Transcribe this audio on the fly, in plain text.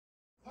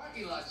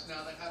parking lots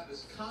now that have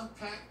this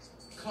compact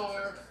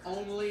car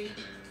only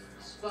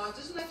spots.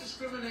 Isn't that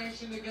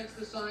discrimination against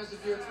the size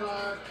of your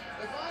car?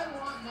 If I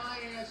want my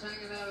ass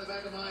hanging out of the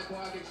back of my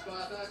parking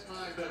spot, that's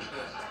my business.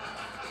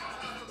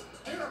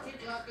 There are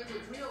people out there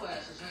with real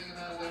asses hanging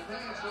out of their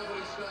pants.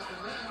 Nobody's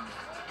stopping them.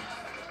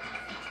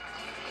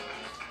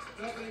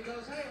 Nobody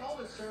goes, hey,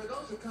 hold it, sir.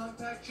 Those are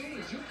compact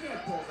jeans. You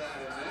can't pull that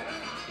in there.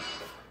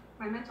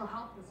 My mental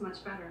health was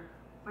much better.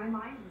 My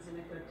mind was in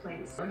a good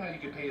place. Learn how you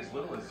can pay as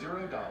little as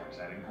 $0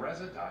 at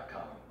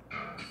Ingrezza.com.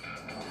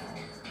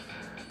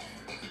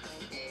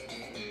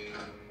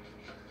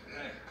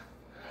 Hey.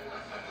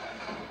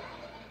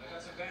 I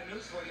got some bad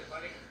news for you,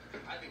 buddy.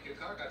 I think your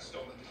car got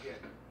stolen again.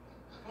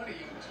 What are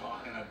you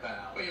talking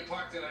about? Well, you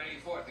parked it on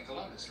 84th in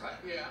Columbus, right?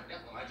 Yeah. Yeah,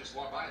 well, I just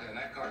walked by there and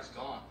that car's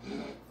gone.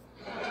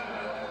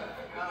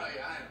 Oh,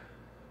 yeah, I know.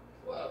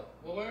 Well,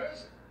 where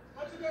is it?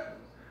 What's the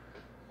difference?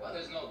 Well,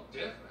 there's no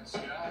difference,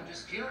 you know. I'm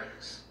just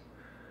curious.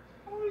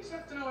 You always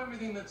have to know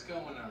everything that's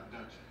going on,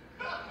 don't you?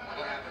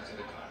 What happened to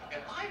the car?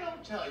 If I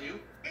don't tell you,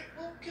 it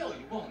will kill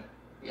you, won't it?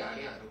 Yeah,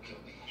 it'll kill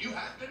me. You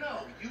have to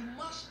know. You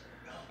must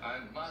know. I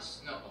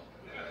must know.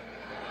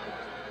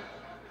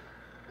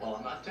 Well,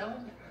 I'm not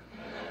telling you.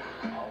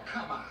 Oh,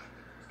 come on.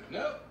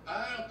 Nope,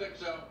 I don't think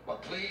so. Well,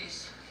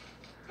 please.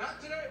 Not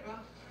today,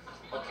 pal.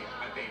 Okay,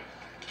 I beg.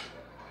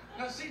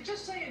 Now, see,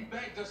 just saying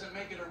beg doesn't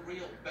make it a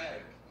real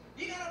beg.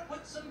 You gotta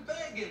put some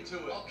beg into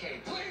it. Okay,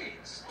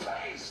 please.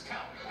 Please,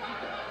 tell me.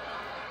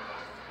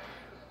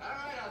 All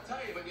right, I'll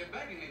tell you, but your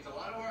begging needs a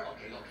lot of work.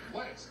 Okay, look,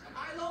 what is it?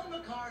 I loaned the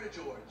car to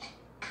George.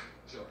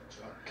 George,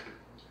 all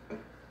right.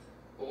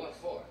 Well, what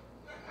for?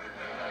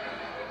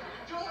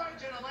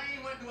 George and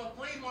Elaine went to a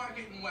flea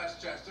market in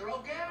Westchester,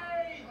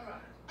 okay? All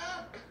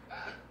right.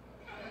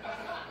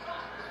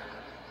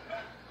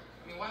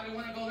 I mean, why do you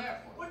want to go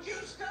there for? Would you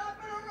stop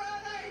it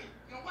already?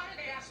 You know, why did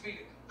they ask me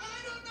to? I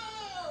don't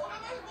know. How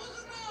am I supposed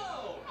to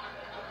know?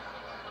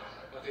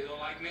 But they don't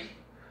like me?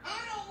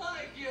 I don't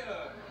like you.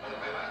 Well, if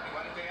they like me,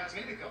 why didn't they ask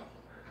me to go?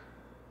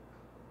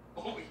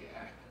 Oh,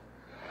 yeah.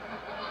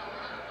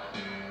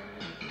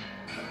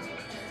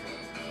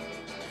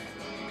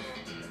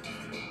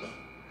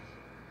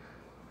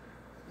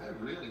 I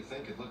really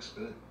think it looks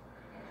good.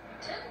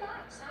 $10.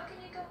 How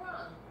can you go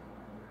wrong?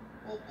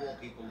 All bald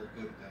people look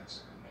good at that.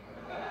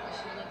 I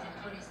sure lived in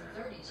 20s and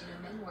 30s. You know,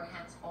 men wore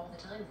hats all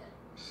the time then.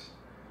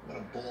 What a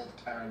bald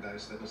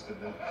paradise that must have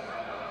been.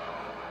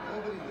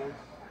 Nobody knew.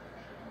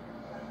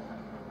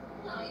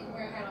 No, you can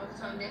wear a hat all the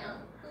time now.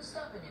 Who's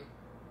stopping you?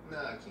 No,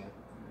 I can't.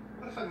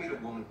 What if I meet a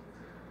woman?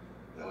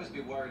 I'd always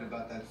be worried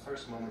about that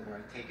first moment where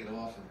I take it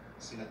off and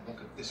see that look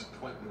of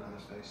disappointment on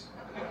her face.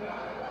 You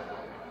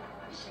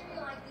sure you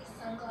like these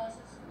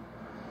sunglasses?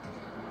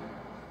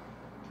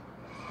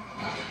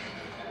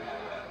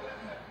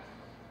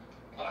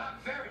 Well, I'm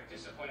very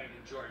disappointed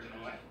in George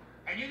and Elaine.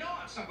 And you know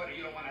I'm somebody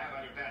you don't want to have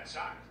on your bad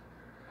side.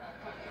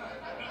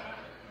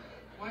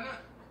 Why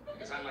not?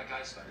 Because I'm like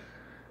ice, buddy.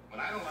 When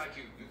I don't like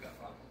you, you got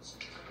problems.